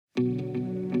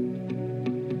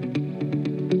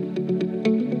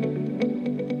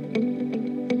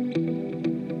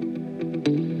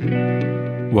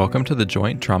Welcome to the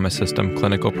Joint Trauma System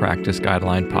Clinical Practice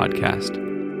Guideline Podcast.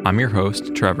 I'm your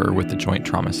host, Trevor, with the Joint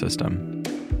Trauma System.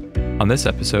 On this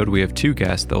episode, we have two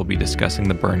guests that will be discussing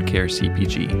the Burn Care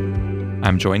CPG.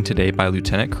 I'm joined today by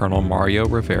Lieutenant Colonel Mario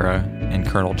Rivera and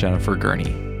Colonel Jennifer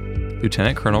Gurney.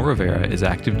 Lieutenant Colonel Rivera is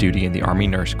active duty in the Army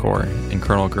Nurse Corps, and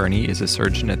Colonel Gurney is a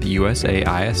surgeon at the USA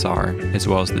ISR, as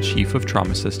well as the Chief of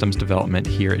Trauma Systems Development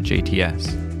here at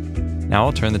JTS. Now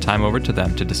I'll turn the time over to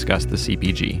them to discuss the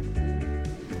CPG.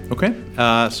 Okay,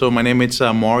 so my name is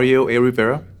Mario A.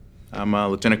 Rivera. I'm a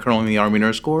Lieutenant Colonel in the Army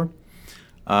Nurse Corps.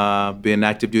 Been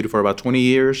active duty for about 20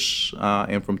 years,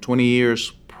 and from 20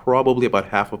 years, probably about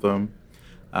half of them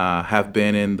have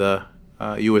been in the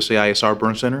USA ISR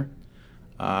Burn Center.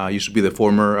 Used to be the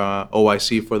former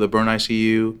OIC for the Burn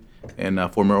ICU and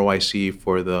former OIC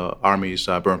for the Army's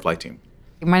Burn Flight Team.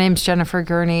 My name's Jennifer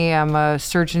Gurney. I'm a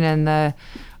surgeon in the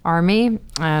Army,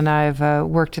 and I've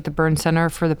worked at the Burn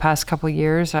Center for the past couple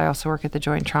years. I also work at the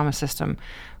Joint Trauma System.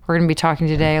 We're going to be talking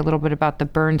today a little bit about the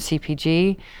Burn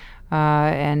CPG,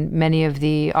 and many of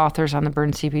the authors on the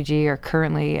Burn CPG are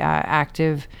currently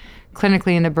active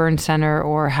clinically in the Burn Center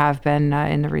or have been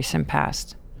in the recent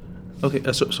past. Okay,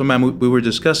 so ma'am, we were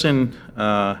discussing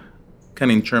kind of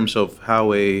in terms of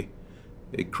how a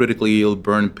critically ill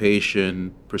burn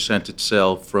patient presents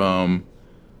itself from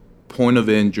point of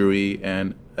injury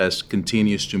and as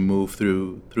continues to move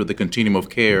through the continuum of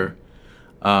care.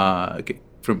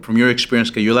 From your experience,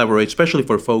 can you elaborate, especially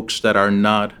for folks that are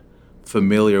not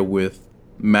familiar with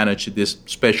managing this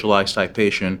specialized type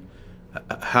patient,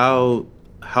 how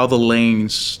the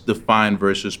lanes define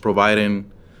versus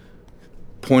providing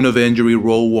point of injury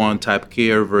role 1 type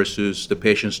care versus the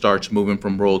patient starts moving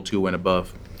from role 2 and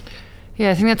above? Yeah,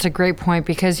 I think that's a great point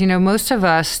because, most of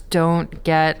us don't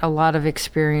get a lot of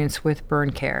experience with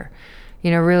burn care.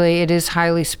 Really, it is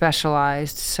highly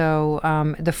specialized. So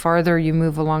the farther you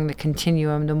move along the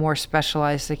continuum, the more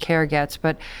specialized the care gets.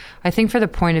 But I think for the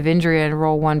point of injury and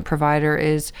role 1 provider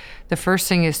is the first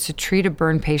thing is to treat a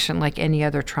burn patient like any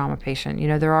other trauma patient.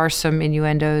 There are some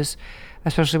innuendos,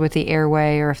 especially with the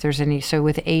airway or if there's any. So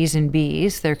with A's and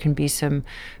B's, there can be some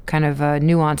kind of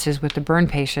nuances with the burn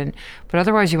patient. But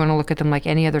otherwise, you want to look at them like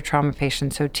any other trauma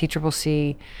patient. So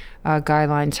TCCC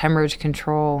guidelines, hemorrhage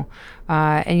control.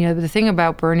 And the thing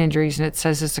about burn injuries, and it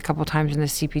says this a couple times in the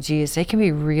CPG, is they can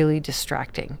be really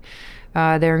distracting.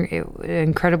 They're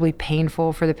incredibly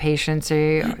painful for the patients.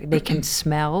 They can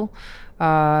smell.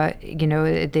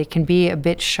 They can be a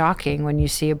bit shocking when you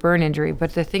see a burn injury,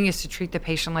 but the thing is to treat the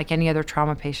patient like any other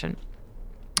trauma patient.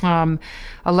 A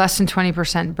less than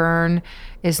 20% burn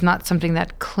is not something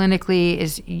that clinically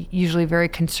is usually very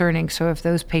concerning. So if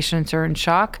those patients are in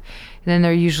shock, then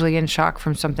they're usually in shock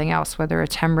from something else, whether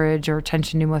it's hemorrhage or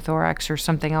tension pneumothorax or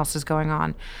something else is going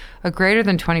on. A greater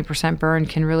than 20% burn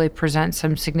can really present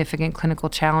some significant clinical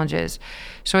challenges.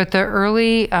 So at the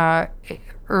early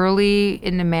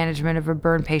in the management of a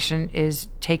burn patient is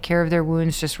take care of their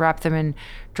wounds, just wrap them in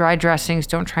dry dressings,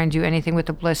 don't try and do anything with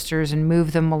the blisters, and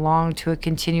move them along to a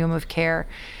continuum of care.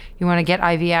 You want to get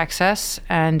IV access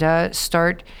and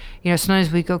start,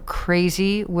 sometimes we go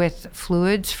crazy with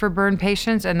fluids for burn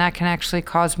patients, and that can actually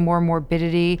cause more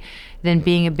morbidity than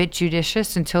being a bit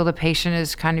judicious until the patient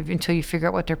is until you figure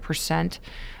out what their percent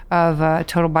of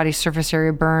total body surface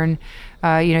area burn.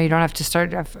 You don't have to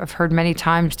start. I've heard many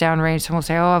times downrange someone will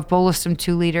say, I've bolused them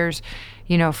 2 liters,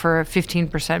 for a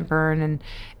 15% burn.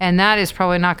 And that is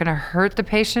probably not going to hurt the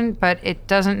patient, but it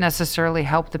doesn't necessarily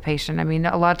help the patient.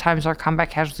 A lot of times our combat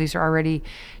casualties are already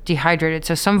dehydrated,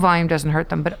 so some volume doesn't hurt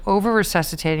them. But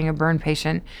over-resuscitating a burn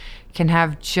patient can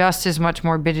have just as much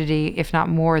morbidity, if not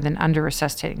more, than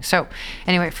under-resuscitating. So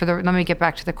anyway, let me get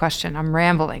back to the question. I'm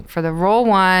rambling. For the role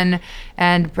 1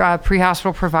 and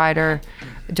pre-hospital provider,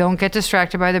 don't get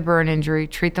distracted by the burn injury.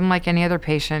 Treat them like any other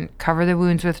patient. Cover the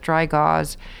wounds with dry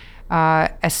gauze.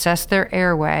 Assess their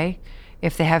airway.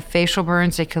 If they have facial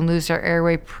burns, they can lose their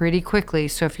airway pretty quickly.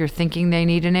 So if you're thinking they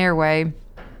need an airway,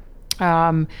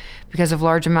 because of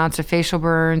large amounts of facial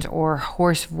burns or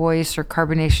hoarse voice or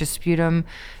carbonaceous sputum,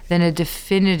 then a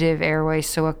definitive airway,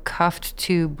 so a cuffed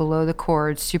tube below the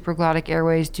cords. Supraglottic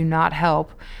airways do not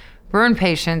help burn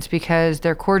patients because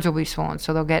their cords will be swollen,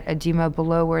 so they'll get edema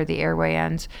below where the airway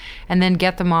ends, and then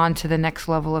get them on to the next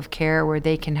level of care where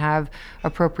they can have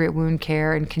appropriate wound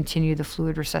care and continue the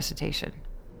fluid resuscitation.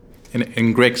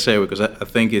 And Greg said, because I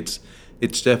think it's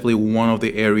definitely one of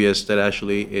the areas that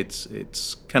actually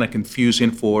it's kind of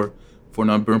confusing for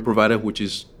non-burn provider, which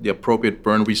is the appropriate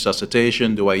burn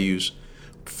resuscitation. Do I use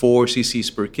 4 cc's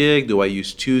per kg? Do I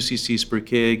use 2 cc's per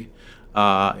kg?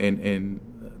 And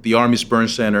the Army's Burn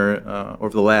Center over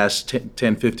the last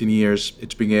 10, 15 years,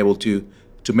 it's being able to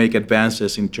to make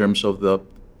advances in terms of the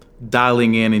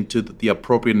dialing in into the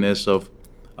appropriateness of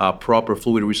proper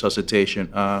fluid resuscitation.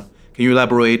 Can you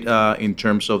elaborate in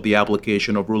terms of the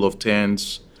application of rule of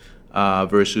tens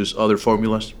versus other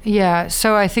formulas? Yeah,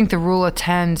 so I think the rule of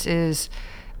tens is,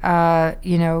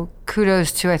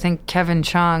 kudos to, I think, Kevin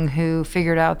Chung, who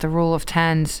figured out the rule of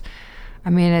tens. I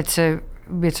mean, it's a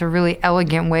really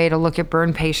elegant way to look at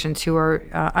burn patients who are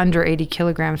under 80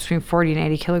 kilograms, between 40 and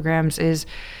 80 kilograms, is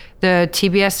the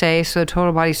TBSA, so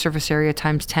total body surface area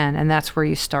times 10, and that's where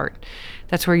you start.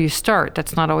 That's where you start.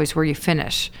 That's not always where you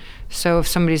finish. So if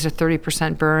somebody's a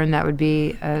 30% burn, that would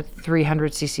be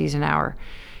 300 cc's an hour.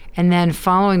 And then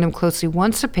following them closely,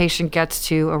 once a patient gets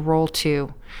to a roll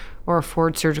 2 or a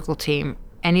forward surgical team,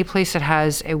 any place that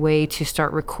has a way to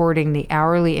start recording the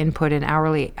hourly input and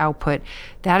hourly output,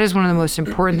 that is one of the most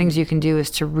important things you can do, is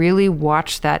to really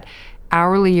watch that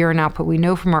hourly urine output. We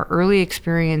know from our early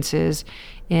experiences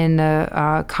in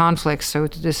the conflicts, so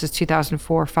this is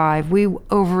 2004-05, we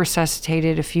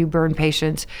over-resuscitated a few burn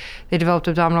patients. They developed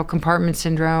abdominal compartment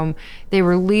syndrome. They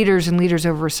were leaders and leaders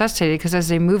over-resuscitated because as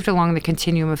they moved along the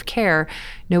continuum of care,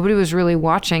 nobody was really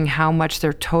watching how much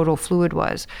their total fluid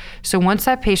was. So once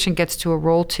that patient gets to a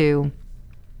roll 2,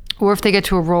 or if they get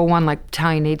to a roll 1 like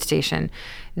battalion aid station,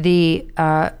 the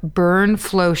burn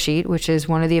flow sheet, which is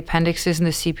one of the appendixes in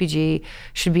the CPG,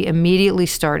 should be immediately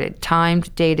started,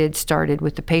 timed, dated, started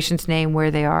with the patient's name,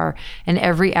 where they are, and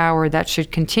every hour that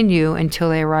should continue until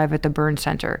they arrive at the burn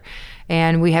center.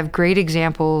 And we have great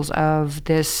examples of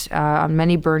this on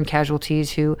many burn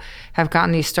casualties who have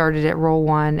gotten these started at roll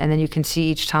 1, and then you can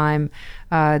see each time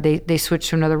they switch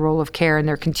to another role of care, and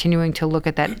they're continuing to look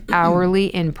at that hourly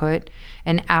input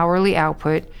and hourly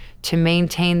output to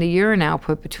maintain the urine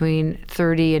output between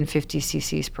 30 and 50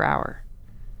 cc's per hour.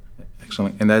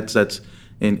 Excellent. And that's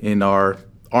in our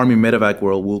Army medevac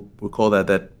world, we'll call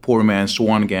that poor man's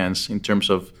Swan-Ganz in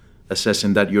terms of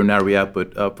assessing that urinary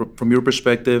output. From your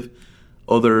perspective,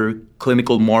 other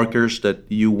clinical markers that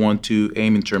you want to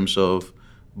aim in terms of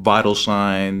vital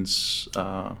signs,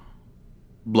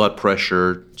 blood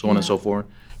pressure, so on and so forth?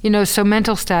 So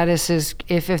mental status is,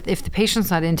 if the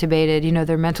patient's not intubated,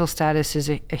 their mental status is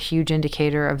a huge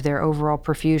indicator of their overall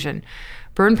perfusion.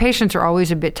 Burn patients are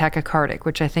always a bit tachycardic,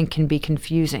 which I think can be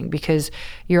confusing because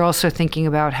you're also thinking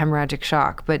about hemorrhagic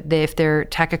shock. But if they're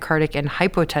tachycardic and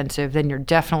hypotensive, then you're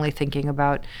definitely thinking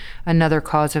about another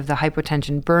cause of the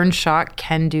hypotension. Burn shock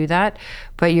can do that,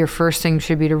 but your first thing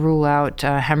should be to rule out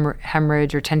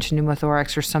hemorrhage or tension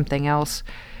pneumothorax or something else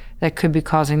that could be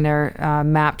causing their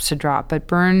MAPs to drop. But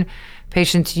burn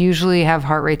patients usually have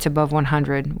heart rates above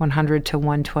 100 to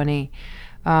 120.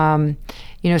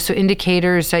 So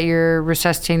indicators that you're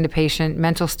resuscitating the patient: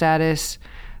 mental status,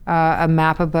 a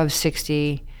MAP above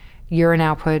 60, urine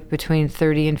output between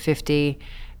 30 and 50,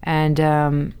 and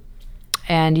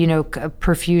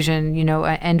perfusion,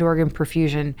 end organ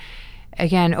perfusion.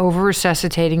 Again,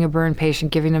 over-resuscitating a burn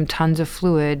patient, giving them tons of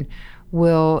fluid,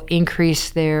 will increase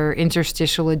their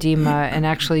interstitial edema and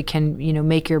actually can,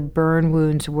 make your burn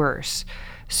wounds worse.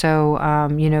 So,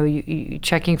 you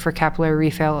checking for capillary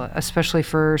refill, especially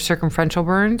for circumferential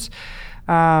burns,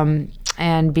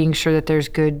 and being sure that there's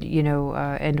good,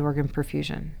 end organ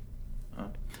perfusion.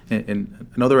 And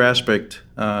another aspect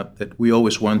that we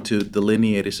always want to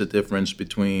delineate is the difference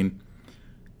between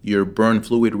your burn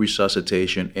fluid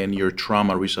resuscitation and your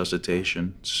trauma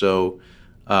resuscitation. So,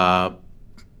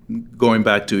 going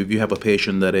back to if you have a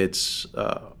patient that it's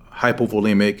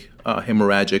hypovolemic,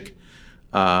 hemorrhagic,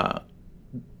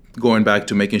 going back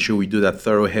to making sure we do that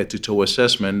thorough head-to-toe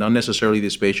assessment. Not necessarily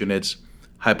this patient is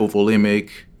hypovolemic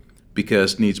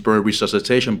because needs burn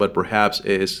resuscitation, but perhaps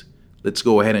let's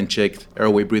go ahead and check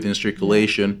airway, breathing,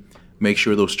 circulation, make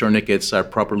sure those tourniquets are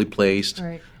properly placed,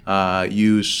 right.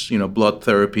 Use blood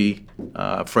therapy,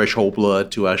 fresh whole blood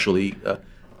to actually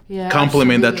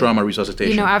complement that trauma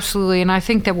resuscitation. Absolutely. And I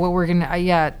think that what we're going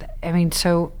to,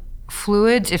 so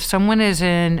fluids, if someone is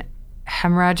in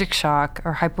hemorrhagic shock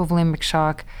or hypovolemic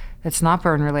shock that's not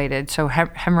burn related, so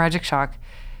hemorrhagic shock,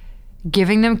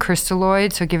 giving them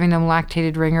crystalloids, so giving them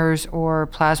lactated ringers or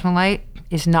Plasmolite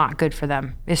is not good for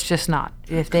them. It's just not.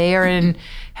 If they are in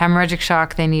hemorrhagic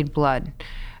shock, they need blood.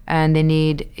 And they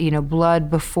need, blood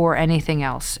before anything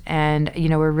else. And,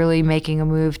 we're really making a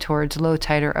move towards low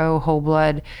titer O, whole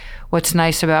blood. What's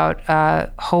nice about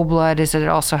whole blood is that it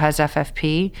also has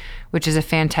FFP, which is a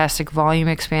fantastic volume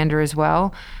expander as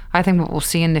well. I think what we'll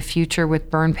see in the future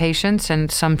with burn patients, and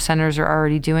some centers are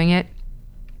already doing it,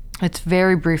 It's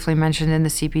very briefly mentioned in the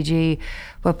CPG,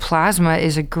 but plasma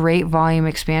is a great volume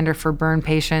expander for burn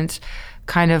patients.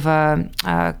 Kind of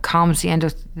calms the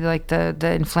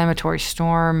inflammatory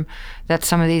storm that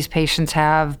some of these patients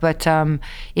have. But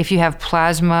if you have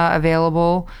plasma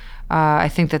available, I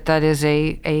think that is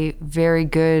a very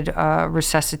good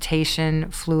resuscitation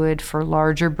fluid for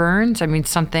larger burns. I mean,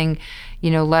 something,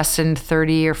 less than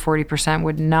 30 or 40%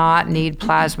 would not need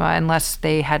plasma unless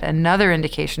they had another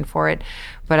indication for it.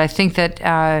 But I think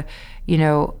that,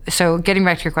 so getting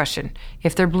back to your question,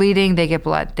 if they're bleeding, they get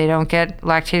blood. They don't get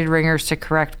lactated ringers to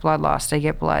correct blood loss. They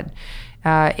get blood.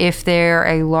 If they're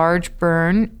a large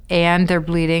burn and they're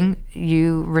bleeding,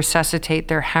 you resuscitate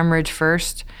their hemorrhage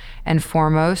first and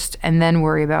foremost, and then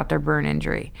worry about their burn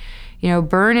injury.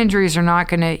 Burn injuries are not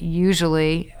going to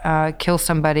usually kill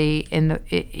somebody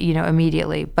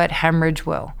immediately, but hemorrhage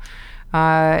will.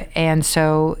 And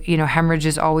so, hemorrhage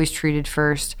is always treated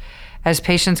first. As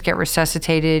patients get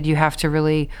resuscitated, you have to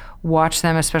really watch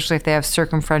them, especially if they have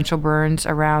circumferential burns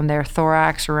around their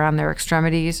thorax, around their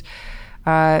extremities.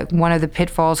 One of the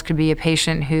pitfalls could be a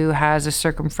patient who has a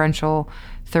circumferential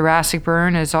thoracic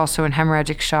burn is also in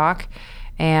hemorrhagic shock,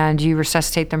 and you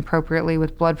resuscitate them appropriately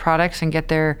with blood products and get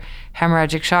their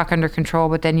hemorrhagic shock under control,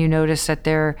 but then you notice that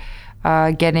they're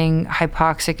getting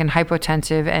hypoxic and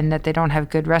hypotensive and that they don't have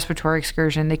good respiratory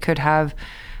excursion. They could have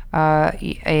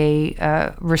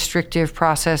a restrictive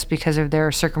process because of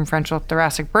their circumferential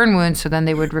thoracic burn wound, so then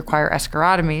they would require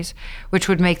escharotomies, which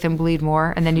would make them bleed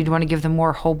more, and then you'd want to give them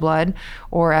more whole blood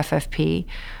or FFP.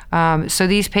 So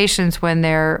these patients, when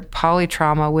they're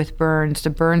polytrauma with burns, the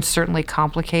burn certainly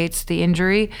complicates the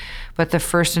injury, but the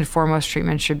first and foremost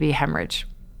treatment should be hemorrhage.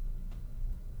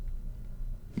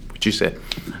 What you said.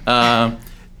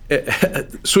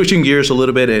 Switching gears a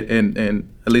little bit, and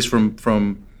at least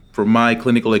from my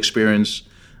clinical experience,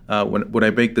 when I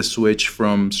make the switch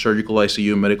from surgical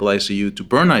ICU, medical ICU to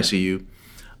burn ICU,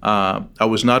 I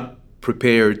was not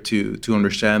prepared to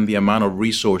understand the amount of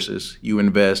resources you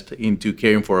invest into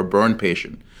caring for a burn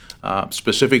patient,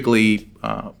 specifically,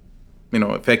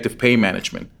 effective pain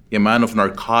management, the amount of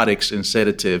narcotics and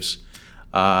sedatives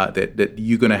that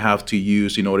you're going to have to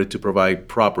use in order to provide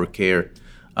proper care.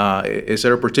 Is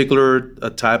there a particular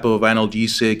type of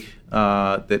analgesic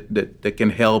that can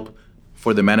help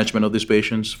for the management of these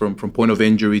patients from point of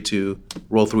injury to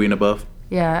roll 3 and above?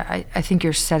 Yeah, I think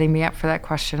you're setting me up for that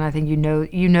question. I think you know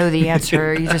the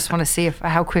answer. You just want to see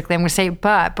how quickly I'm going to say it.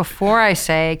 But before I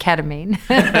say ketamine,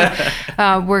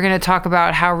 we're going to talk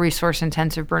about how resource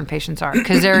intensive burn patients are,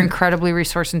 because they're incredibly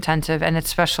resource intensive and it's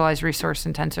specialized resource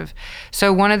intensive.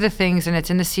 So one of the things, and it's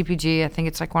in the CPG, I think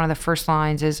it's like one of the first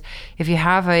lines, is if you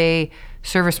have a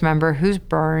service member who's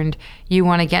burned, you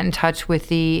want to get in touch with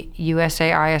the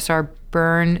USAISR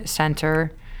Burn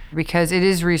Center, because it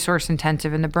is resource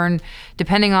intensive, and the burn,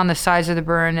 depending on the size of the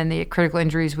burn and the critical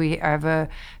injuries, we have a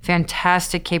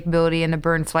fantastic capability in the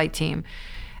burn flight team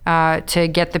to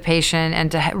get the patient and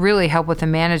to really help with the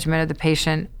management of the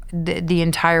patient the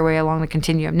entire way along the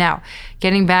continuum. Now,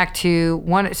 getting back to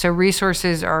so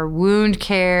resources are wound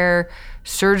care,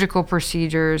 surgical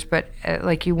procedures, but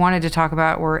like you wanted to talk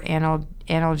about were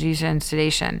analgesia and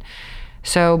sedation.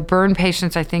 So burn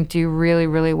patients, I think, do really,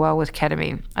 really well with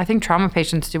ketamine. I think trauma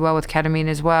patients do well with ketamine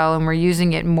as well, and we're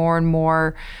using it more and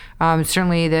more.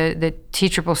 Certainly the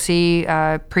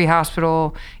TCCC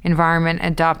pre-hospital environment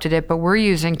adopted it, but we're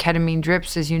using ketamine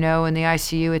drips, as you know, in the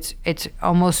ICU. It's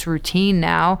almost routine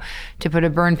now to put a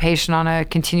burn patient on a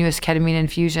continuous ketamine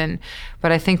infusion.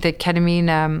 But I think that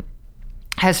ketamine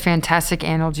has fantastic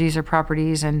analgesia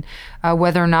properties, and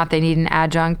whether or not they need an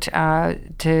adjunct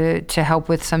to help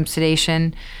with some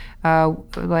sedation,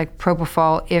 like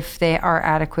propofol, if they are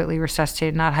adequately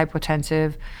resuscitated, not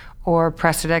hypotensive, or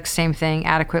Precedex, same thing,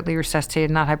 adequately resuscitated,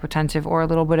 not hypotensive, or a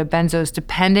little bit of benzos,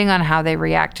 depending on how they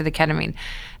react to the ketamine.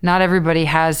 Not everybody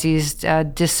has these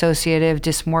dissociative,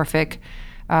 dysmorphic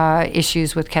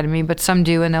issues with ketamine, but some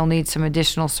do, and they'll need some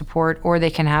additional support, or they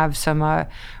can have some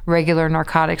regular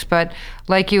narcotics. But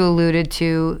like you alluded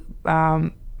to,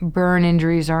 burn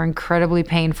injuries are incredibly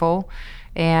painful,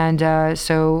 and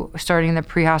so starting in the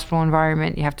pre-hospital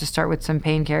environment, you have to start with some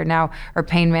pain care now, or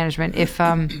pain management.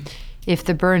 If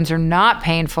the burns are not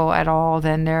painful at all,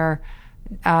 then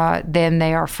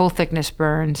they are full thickness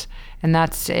burns, and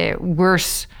that's a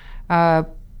worse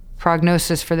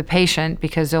prognosis for the patient,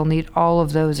 because they'll need all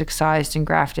of those excised and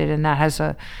grafted, and that has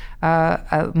a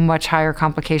much higher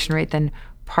complication rate than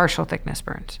partial thickness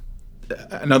burns.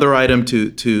 Another item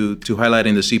to highlight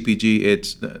in the CPG,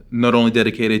 it's not only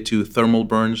dedicated to thermal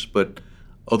burns, but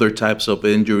other types of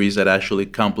injuries that actually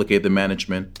complicate the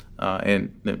management.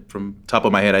 And from top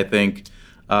of my head, I think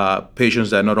patients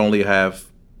that not only have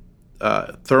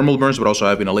thermal burns but also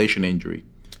have inhalation injury,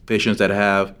 patients that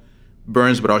have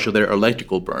burns but also their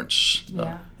electrical burns,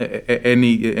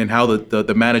 and how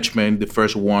the management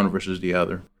differs one versus the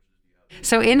other.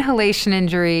 So inhalation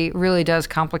injury really does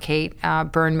complicate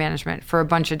burn management for a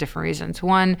bunch of different reasons.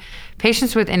 One,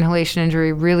 patients with inhalation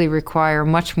injury really require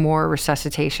much more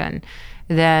resuscitation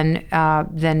than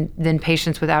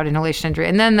patients without inhalation injury.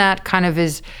 And then that kind of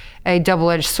is a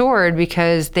double-edged sword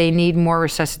because they need more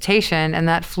resuscitation, and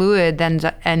that fluid then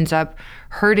ends up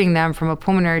hurting them from a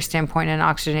pulmonary standpoint and an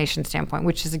oxygenation standpoint,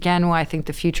 which is, again, why I think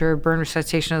the future of burn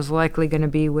resuscitation is likely going to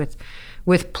be with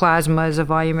plasma as a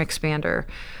volume expander.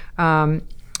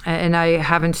 And I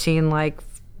haven't seen like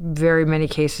very many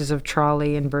cases of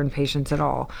trolley in burn patients at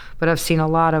all, but I've seen a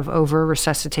lot of over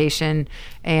resuscitation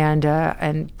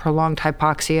and prolonged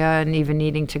hypoxia and even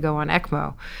needing to go on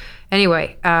ECMO.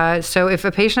 Anyway, so if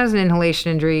a patient has an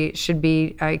inhalation injury, can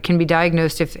be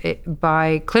diagnosed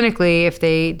clinically if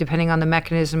they, depending on the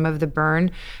mechanism of the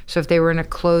burn. So if they were in a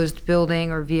closed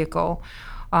building or vehicle,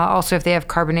 also if they have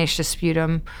carbonaceous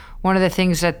sputum. One of the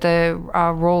things that the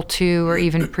Roll 2 or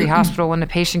even pre-hospital, when the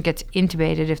patient gets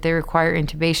intubated, if they require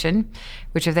intubation,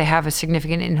 which if they have a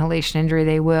significant inhalation injury,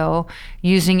 they will,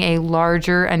 using a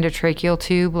larger endotracheal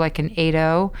tube like an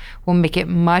 8.0 will make it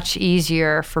much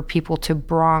easier for people to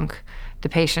bronch the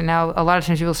patient. Now, a lot of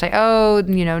times people say,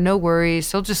 no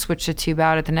worries, they'll just switch the tube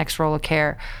out at the next roll of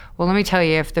care. Well, let me tell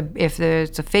you, if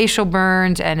there's a facial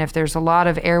burns and if there's a lot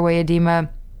of airway edema,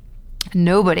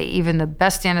 nobody, even the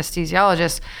best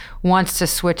anesthesiologist, wants to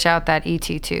switch out that ET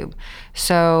tube.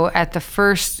 So at the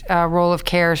first roll of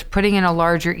care, putting in a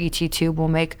larger ET tube will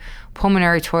make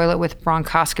pulmonary toilet with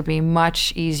bronchoscopy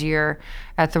much easier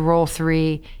at the roll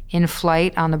 3 in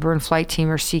flight on the burn flight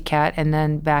team or CCAT, and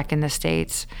then back in the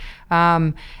States.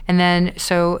 And then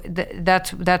so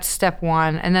that's step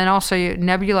one. And then also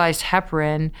nebulized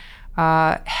heparin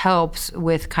helps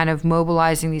with kind of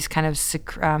mobilizing these kind of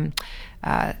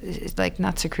like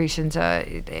not secretions,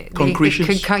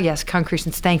 concretions. Yes,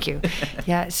 concretions. Thank you.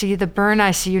 Yeah. See, the burn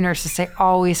ICU nurses, they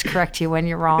always correct you when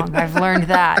you're wrong. I've learned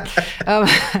that.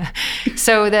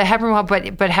 So the heparin will help,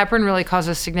 but heparin really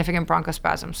causes significant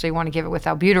bronchospasm. So you want to give it with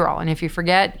albuterol. And if you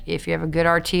forget, if you have a good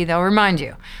RT, they'll remind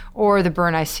you, or the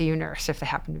burn ICU nurse if they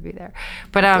happen to be there.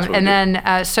 But and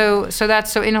then so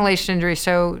inhalation injury.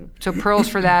 So pearls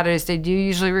for that is they do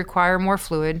usually require more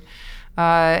fluid.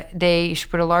 They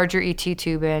should put a larger ET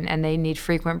tube in, and they need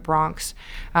frequent bronchs.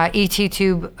 ET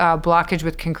tube blockage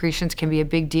with concretions can be a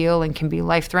big deal and can be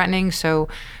life-threatening, so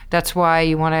that's why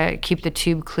you want to keep the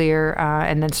tube clear,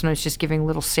 and then sometimes just giving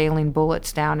little saline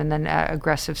bullets down and then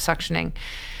aggressive suctioning.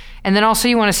 And then also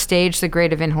you want to stage the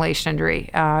grade of inhalation injury,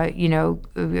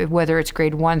 whether it's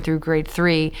grade 1 through grade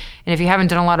 3. And if you haven't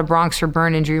done a lot of bronchs or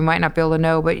burn injury, you might not be able to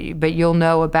know, but you'll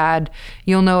know a bad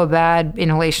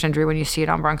inhalation injury when you see it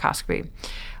on bronchoscopy.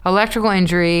 Electrical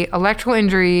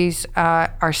injuries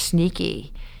are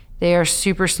sneaky. They are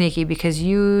super sneaky because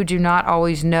you do not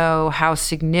always know how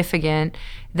significant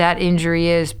that injury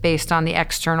is based on the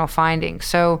external findings.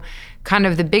 So kind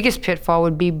of the biggest pitfall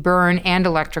would be burn and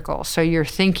electrical. So you're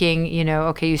thinking,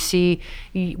 okay, you see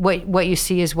what you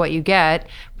see is what you get.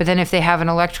 But then if they have an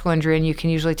electrical injury, and you can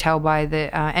usually tell by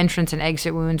the entrance and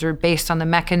exit wounds or based on the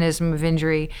mechanism of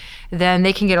injury, then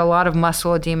they can get a lot of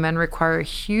muscle edema and require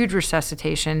huge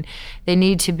resuscitation. They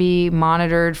need to be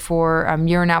monitored for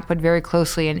urine output very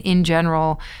closely. And in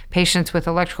general, patients with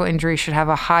electrical injury should have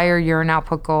a higher urine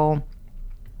output goal,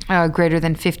 greater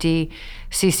than 50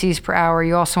 cc's per hour.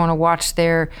 You also want to watch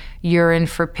their urine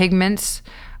for pigments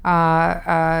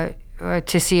to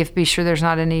be sure there's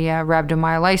not any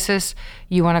rhabdomyolysis.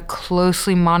 You want to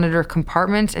closely monitor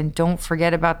compartments, and don't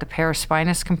forget about the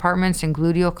paraspinous compartments and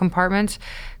gluteal compartments,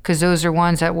 because those are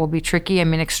ones that will be tricky. I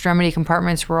mean, extremity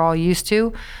compartments we're all used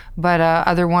to, but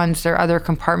other ones, there are other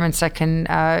compartments that can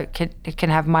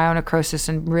have myonecrosis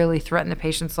and really threaten the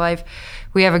patient's life.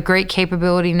 We have a great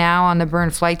capability now on the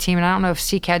burn flight team, and I don't know if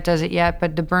CCAT does it yet,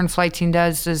 but the burn flight team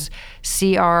does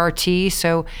CRRT.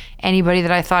 So anybody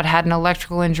that I thought had an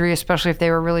electrical injury, especially if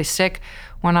they were really sick,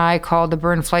 when I called the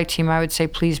burn flight team, I would say,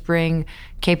 please bring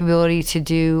capability to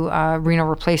do renal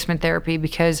replacement therapy,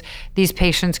 because these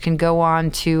patients can go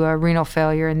on to renal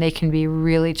failure, and they can be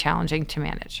really challenging to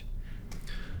manage.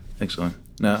 Excellent.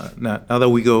 Now that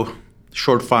we go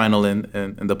short final in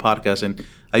the podcast, and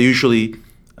I usually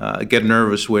get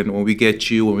nervous when we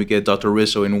get Dr.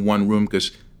 Rizzo in one room,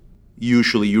 because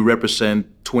usually you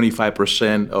represent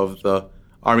 25% of the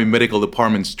Army Medical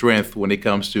Department strength when it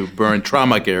comes to burn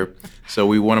trauma care. So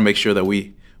we want to make sure that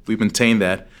we maintain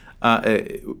that.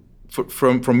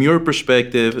 from your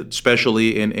perspective,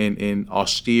 especially in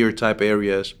austere type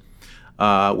areas,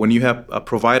 when you have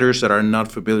providers that are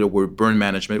not familiar with burn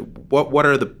management, what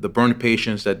are the burn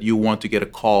patients that you want to get a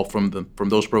call from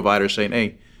those providers saying,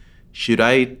 hey, should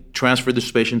I transfer this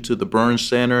patient to the burn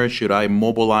center? Should I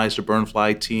mobilize the burn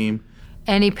fly team?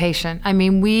 Any patient. I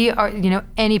mean,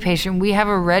 any patient. We have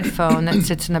a red phone that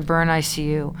sits in the burn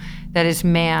ICU that is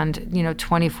manned,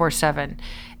 24/7.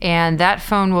 And that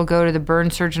phone will go to the burn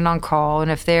surgeon on call.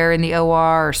 And if they're in the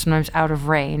OR or sometimes out of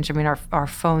range, I mean, our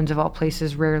phones of all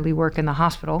places rarely work in the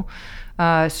hospital,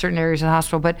 certain areas of the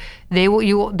hospital, but they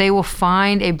will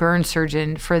find a burn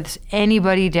surgeon for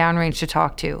anybody downrange to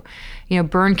talk to.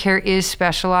 Burn care is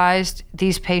specialized.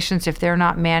 These patients, if they're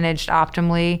not managed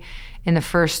optimally in the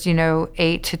first,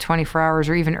 8 to 24 hours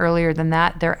or even earlier than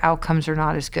that, their outcomes are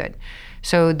not as good.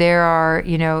 So there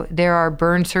are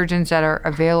burn surgeons that are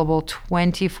available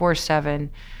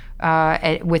 24/7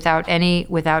 without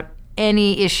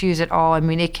any issues at all. I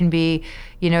mean, it can be,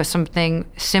 something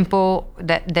simple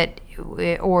that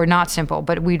or not simple,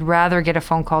 but we'd rather get a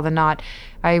phone call than not.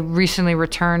 I recently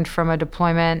returned from a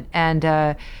deployment, and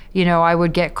I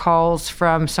would get calls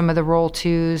from some of the Roll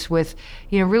 2s with,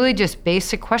 really just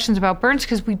basic questions about burns,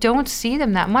 because we don't see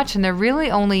them that much, and they're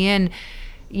really only in,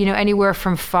 anywhere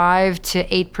from 5 to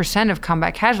 8% of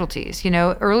combat casualties.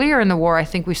 Earlier in the war, I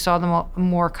think we saw them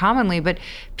more commonly, but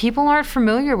people aren't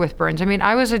familiar with burns. I mean,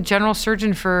 I was a general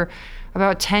surgeon for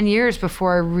about 10 years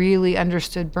before I really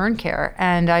understood burn care,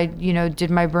 and I, did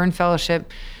my burn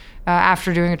fellowship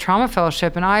after doing a trauma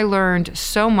fellowship, and I learned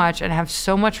so much and have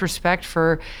so much respect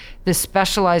for the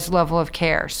specialized level of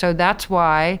care. So that's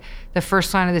why the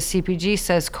first line of the CPG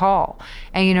says call.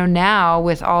 And now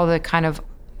with all the kind of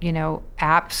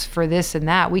apps for this and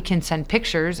that, we can send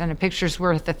pictures, and a picture's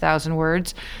worth 1,000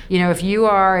 words. If you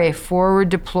are a forward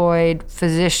deployed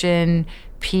physician,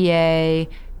 PA,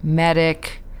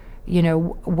 medic,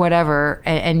 whatever,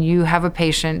 and you have a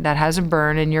patient that has a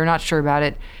burn and you're not sure about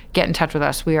it, get in touch with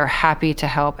us. We are happy to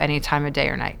help any time of day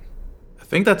or night. I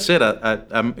think that's it.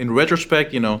 I'm in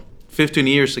retrospect, 15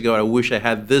 years ago, I wish I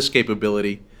had this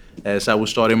capability as I was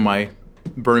starting my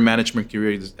burn management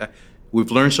career.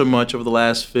 We've learned so much over the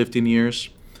last 15 years,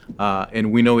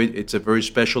 and we know it's a very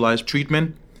specialized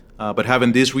treatment, but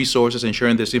having these resources and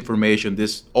sharing this information,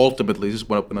 this is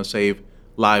what's going to save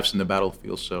lives in the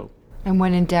battlefield. So. And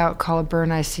when in doubt, call a burn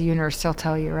ICU nurse. They'll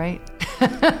tell you, right?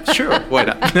 Sure, why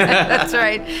not? That's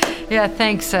right. Yeah,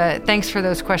 thanks. Thanks for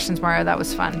those questions, Mario. That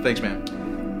was fun. Thanks, man.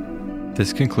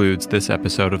 This concludes this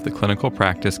episode of the Clinical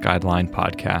Practice Guideline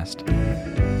Podcast.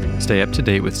 Stay up to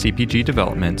date with CPG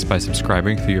developments by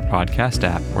subscribing through your podcast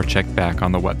app or check back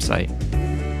on the website.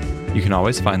 You can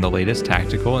always find the latest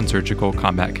tactical and surgical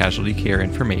combat casualty care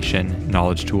information,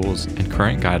 knowledge tools, and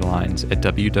current guidelines at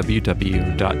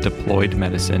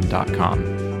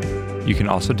www.deployedmedicine.com. You can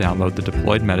also download the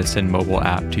Deployed Medicine mobile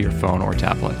app to your phone or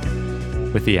tablet.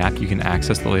 With the app, you can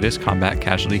access the latest combat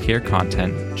casualty care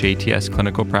content, JTS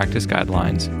clinical practice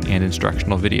guidelines, and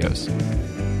instructional videos.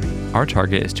 Our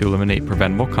target is to eliminate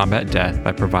preventable combat death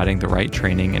by providing the right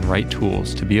training and right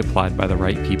tools to be applied by the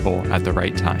right people at the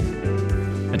right time.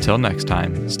 Until next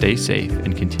time, stay safe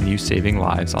and continue saving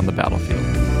lives on the battlefield.